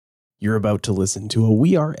You're about to listen to a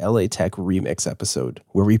We Are LA Tech remix episode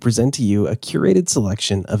where we present to you a curated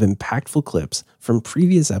selection of impactful clips from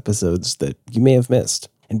previous episodes that you may have missed.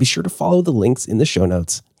 And be sure to follow the links in the show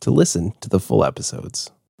notes to listen to the full episodes.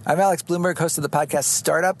 I'm Alex Blumberg, host of the podcast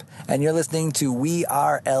Startup, and you're listening to We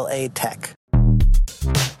Are LA Tech.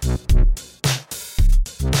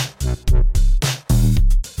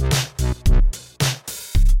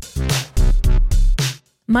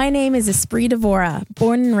 My name is Esprit Devora,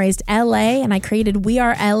 born and raised LA, and I created We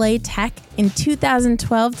Are LA Tech in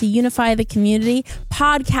 2012 to unify the community.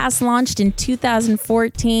 Podcast launched in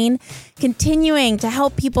 2014, continuing to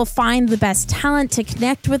help people find the best talent, to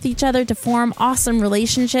connect with each other, to form awesome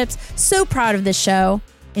relationships. So proud of this show.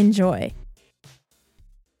 Enjoy.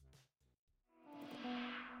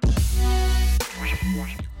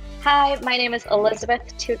 Hi, my name is Elizabeth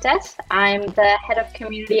Tutas. I'm the head of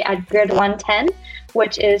community at Grid 110,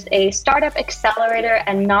 which is a startup accelerator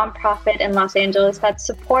and nonprofit in Los Angeles that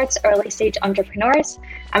supports early stage entrepreneurs.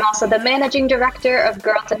 I'm also the managing director of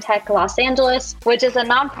Girls in Tech Los Angeles, which is a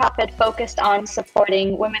nonprofit focused on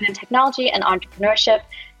supporting women in technology and entrepreneurship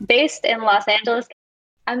based in Los Angeles.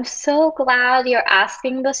 I'm so glad you're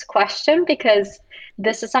asking this question because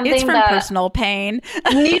this is something that personal pain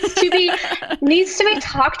needs to be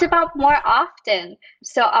talked about more often.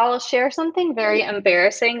 So I'll share something very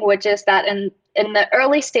embarrassing, which is that in the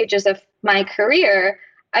early stages of my career,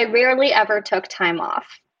 I rarely ever took time off.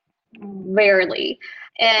 Rarely.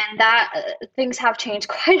 And that things have changed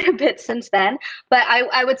quite a bit since then. But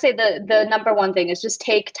I would say the number one thing is just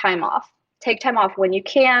take time off. Take time off when you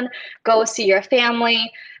can. Go see your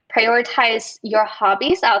family. Prioritize your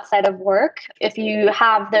hobbies outside of work if you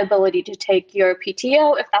have the ability to take your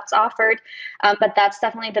PTO, if that's offered. But that's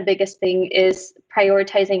definitely the biggest thing, is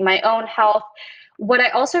prioritizing my own health. What I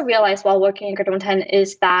also realized while working in Grid 110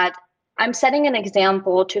 is that I'm setting an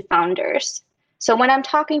example to founders. So when I'm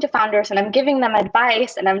talking to founders and I'm giving them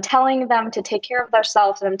advice and I'm telling them to take care of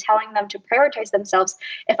themselves and I'm telling them to prioritize themselves,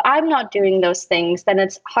 if I'm not doing those things, then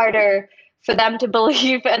it's harder for them to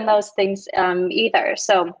believe in those things either.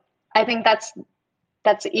 So I think that's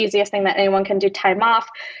the easiest thing that anyone can do, time off.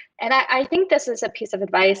 And I think this is a piece of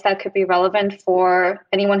advice that could be relevant for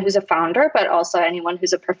anyone who's a founder, but also anyone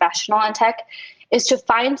who's a professional in tech, is to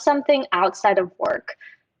find something outside of work.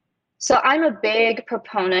 So I'm a big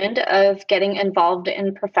proponent of getting involved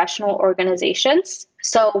in professional organizations.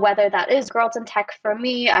 So whether that is Girls in Tech for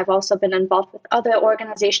me, I've also been involved with other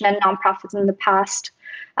organizations and nonprofits in the past,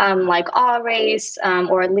 like Race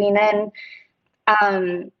or Lean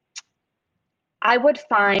In. I would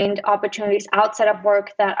find opportunities outside of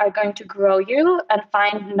work that are going to grow you, and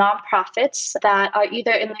find nonprofits that are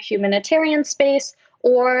either in the humanitarian space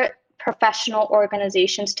or professional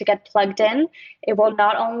organizations to get plugged in. It will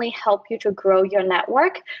not only help you to grow your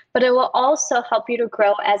network, but it will also help you to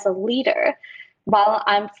grow as a leader. While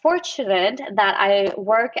I'm fortunate that I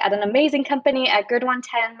work at an amazing company at Grid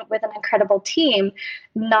 110 with an incredible team,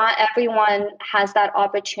 not everyone has that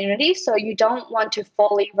opportunity. So you don't want to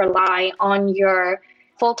fully rely on your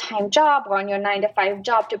full-time job or on your 9-to-5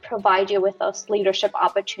 job to provide you with those leadership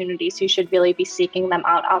opportunities. You should really be seeking them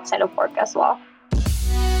out outside of work as well.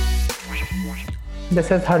 This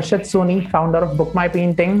is Harshit Soni, founder of Book My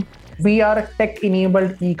Painting. We are a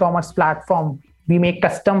tech-enabled e-commerce platform. We make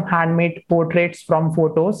custom handmade portraits from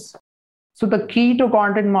photos. So the key to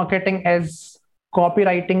content marketing is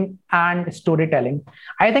copywriting and storytelling.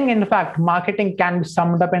 I think, in fact, marketing can be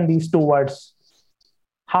summed up in these two words.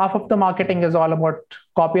 Half of the marketing is all about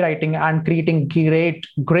copywriting and creating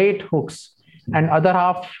great hooks. And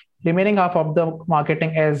remaining half of the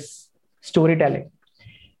marketing is storytelling.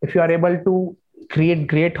 If you are able to create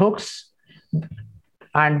great hooks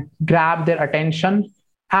and grab their attention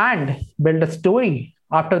and build a story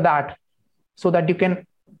after that so that you can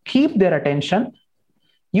keep their attention,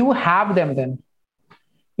 you have them then.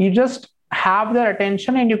 You just have their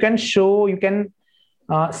attention and you can sell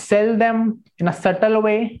them in a subtle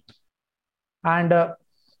way. And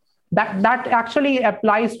that actually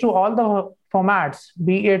applies to all the formats,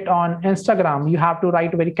 be it on Instagram. You have to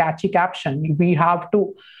write a very catchy caption. We have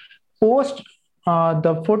to post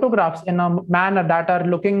the photographs in a manner that are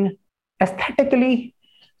looking aesthetically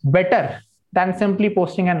better than simply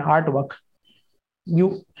posting an artwork.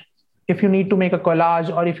 If you need to make a collage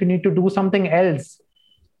or if you need to do something else,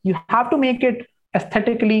 you have to make it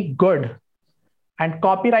aesthetically good. And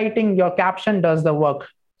copywriting your caption does the work.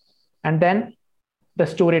 And then the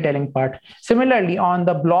storytelling part. Similarly, on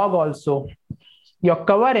the blog also, your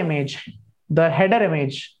cover image, the header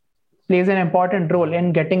image, plays an important role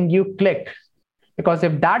in getting you click. Because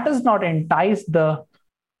if that does not entice the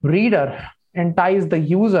reader entice the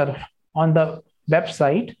user on the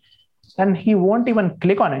website, then he won't even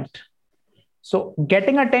click on it. So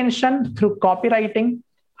getting attention through copywriting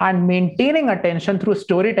and maintaining attention through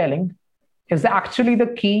storytelling is actually the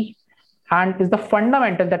key and is the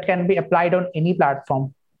fundamental that can be applied on any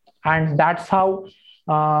platform. And that's how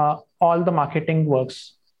all the marketing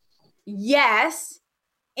works. Yes.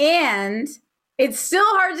 And it's still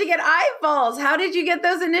hard to get eyeballs. How did you get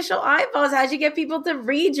those initial eyeballs? How did you get people to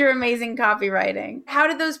read your amazing copywriting? How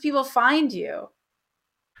did those people find you?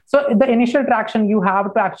 So the initial traction, you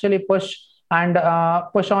have to actually push on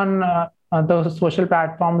those social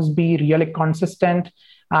platforms, be really consistent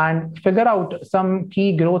and figure out some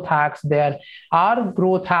key growth hacks there. Our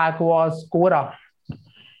growth hack was Quora.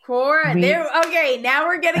 Okay, now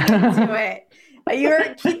we're getting into it.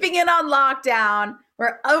 You're keeping it on lockdown.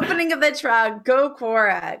 We're opening up the trunk. Go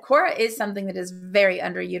Quora. Quora is something that is very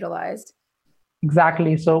underutilized.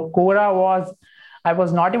 Exactly. So Quora I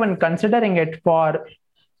was not even considering it for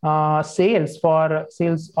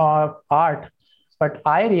sales of art. But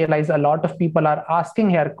I realize a lot of people are asking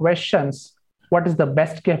here questions. What is the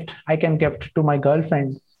best gift I can gift to my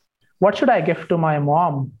girlfriend? What should I gift to my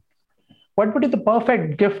mom? What would be the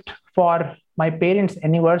perfect gift for my parents'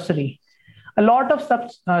 anniversary? A lot of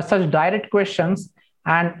such direct questions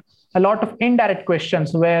and a lot of indirect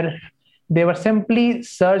questions where they were simply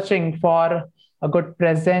searching for a good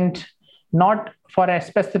present, not for a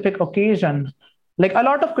specific occasion. Like a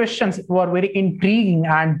lot of questions were very intriguing,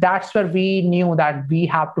 and that's where we knew that we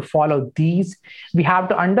have to follow these. We have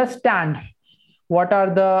to understand what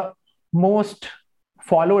are the most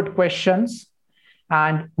followed questions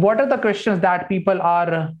and what are the questions that people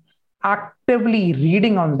are actively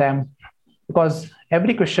reading on them, because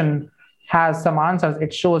every question has some answers.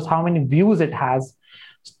 It shows how many views it has.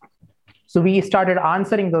 So we started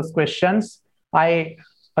answering those questions. I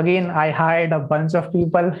hired a bunch of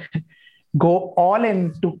people, go all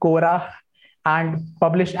into Quora and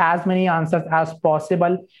publish as many answers as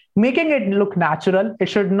possible, making it look natural. It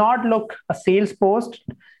should not look a sales post.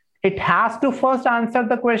 It has to first answer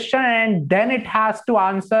the question and then it has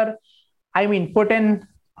to put in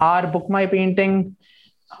our Book My Painting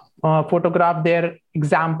photograph there,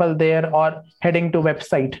 example there, or heading to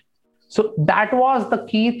website. So that was the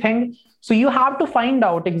key thing. So you have to find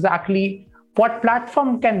out exactly what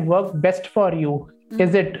platform can work best for you. Mm-hmm.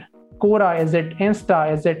 Is it Quora? Is it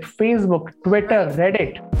Insta? Is it Facebook, Twitter,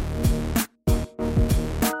 Reddit?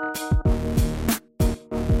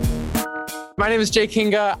 My name is Jay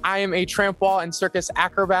Kinga. I am a tramp wall and circus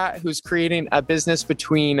acrobat who's creating a business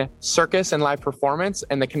between circus and live performance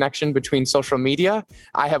and the connection between social media.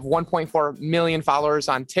 I have 1.4 million followers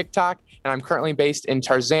on TikTok, and I'm currently based in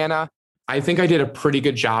Tarzana. I think I did a pretty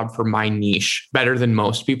good job for my niche, better than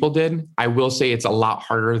most people did. I will say it's a lot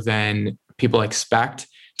harder than people expect.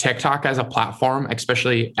 TikTok as a platform,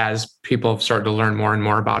 especially as people have started to learn more and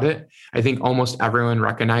more about it, I think almost everyone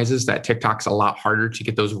recognizes that TikTok's a lot harder to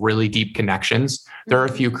get those really deep connections. There are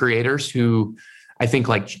a few creators who I think,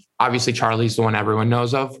 like, obviously Charlie's the one everyone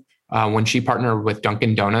knows of. When she partnered with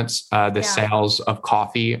Dunkin' Donuts, sales of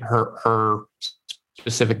coffee, her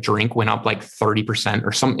specific drink went up like 30%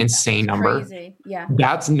 or some insane number. Crazy. Yeah.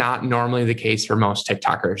 That's not normally the case for most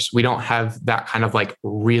TikTokers. We don't have that kind of like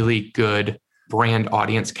really good brand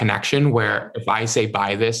audience connection where if I say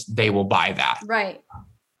buy this, they will buy that. Right.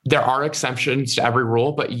 There are exceptions to every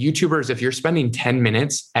rule, but YouTubers, if you're spending 10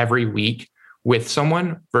 minutes every week with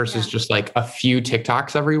someone versus just like a few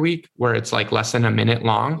TikToks every week where it's like less than a minute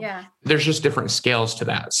long, there's just different scales to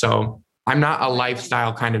that. So I'm not a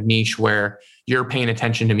lifestyle kind of niche where you're paying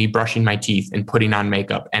attention to me brushing my teeth and putting on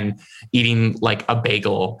makeup and eating like a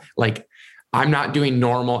bagel. Like, I'm not doing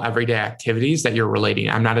normal everyday activities that you're relating.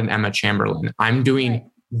 I'm not an Emma Chamberlain. I'm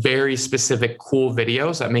doing very specific, cool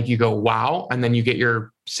videos that make you go, wow. And then you get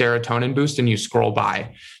your serotonin boost and you scroll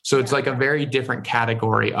by. So it's like a very different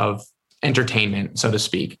category of entertainment, so to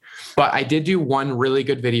speak. But I did do one really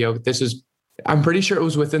good video. I'm pretty sure it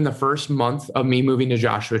was within the first month of me moving to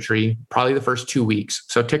Joshua Tree, probably the first 2 weeks.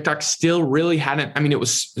 So TikTok still really hadn't, it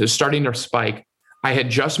was starting to spike. I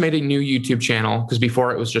had just made a new YouTube channel because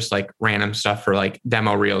before it was just like random stuff for like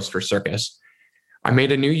demo reels for circus. I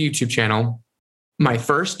made a new YouTube channel. My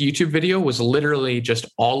first YouTube video was literally just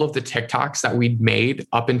all of the TikToks that we'd made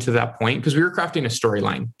up into that point because we were crafting a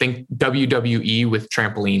storyline. Think WWE with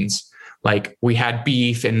trampolines. Like we had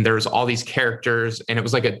beef and there's all these characters and it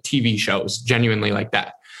was like a TV show. It was genuinely like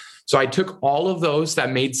that. So I took all of those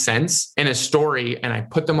that made sense in a story and I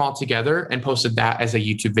put them all together and posted that as a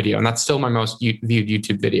YouTube video. And that's still my most viewed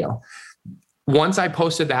YouTube video. Once I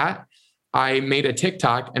posted that, I made a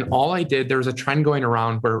TikTok and all I did, there was a trend going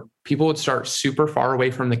around where people would start super far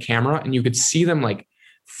away from the camera and you could see them like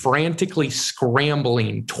frantically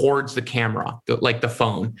scrambling towards the camera, like the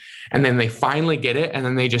phone. And then they finally get it. And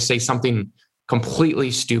then they just say something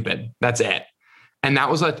completely stupid. That's it. And that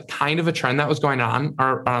was a kind of a trend that was going on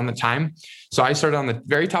around the time. So I started on the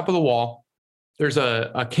very top of the wall. There's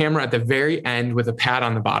a camera at the very end with a pad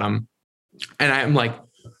on the bottom. And I'm like,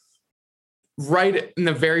 right in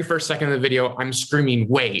the very first second of the video, I'm screaming,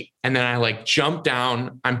 wait. And then I like jump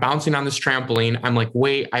down. I'm bouncing on this trampoline. I'm like,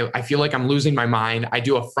 wait, I feel like I'm losing my mind. I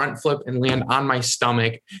do a front flip and land on my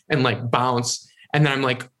stomach and like bounce. And then I'm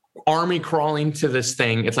like army crawling to this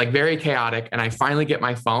thing. It's like very chaotic. And I finally get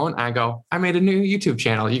my phone. And I go, I made a new YouTube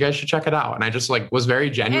channel. You guys should check it out. And I just like was very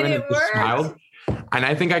genuine and just smiled. And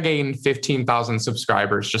I think I gained 15,000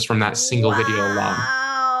 subscribers just from that single video alone.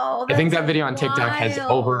 I think that video on TikTok has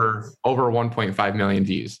over 1.5 million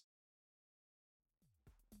views.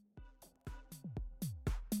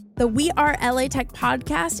 The We Are LA Tech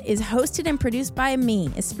podcast is hosted and produced by me,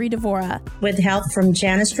 Espree Devora. With help from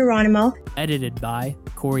Janice Geronimo. Edited by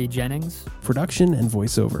Corey Jennings. Production and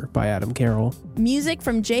voiceover by Adam Carroll. Music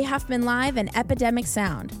from Jay Huffman Live and Epidemic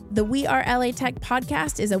Sound. The We Are LA Tech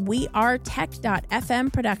podcast is a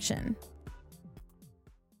wearetech.fm production.